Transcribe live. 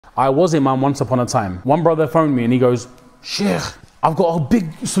I was imam once upon a time. One brother phoned me and he goes, Sheikh, I've got a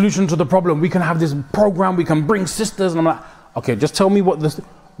big solution to the problem. We can have this program, we can bring sisters. And I'm like, okay, just tell me what this,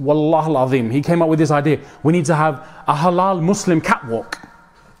 Wallah al-Azim. He came up with this idea. We need to have a halal Muslim catwalk.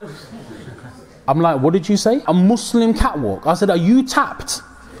 I'm like, what did you say? A Muslim catwalk? I said, are you tapped?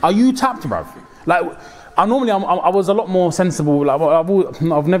 Are you tapped, bruv? Like, I was a lot more sensible. Like,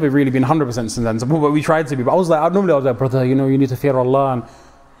 I've never really been 100% sensible, but we tried to be. But I was like, brother, you know, you need to fear Allah. And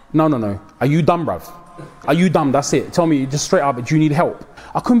no. Are you dumb, bruv? Are you dumb? That's it. Tell me just straight up, do you need help?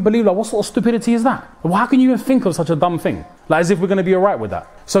 I couldn't believe, like, what sort of stupidity is that? Well, how can you even think of such a dumb thing? Like, as if we're going to be alright with that.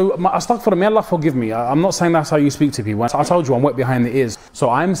 So, astaghfirullah, may Allah forgive me. I'm not saying that's how you speak to people. I told you I'm wet behind the ears. So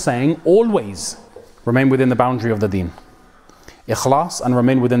I'm saying always remain within the boundary of the deen. Ikhlas and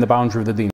remain within the boundary of the deen.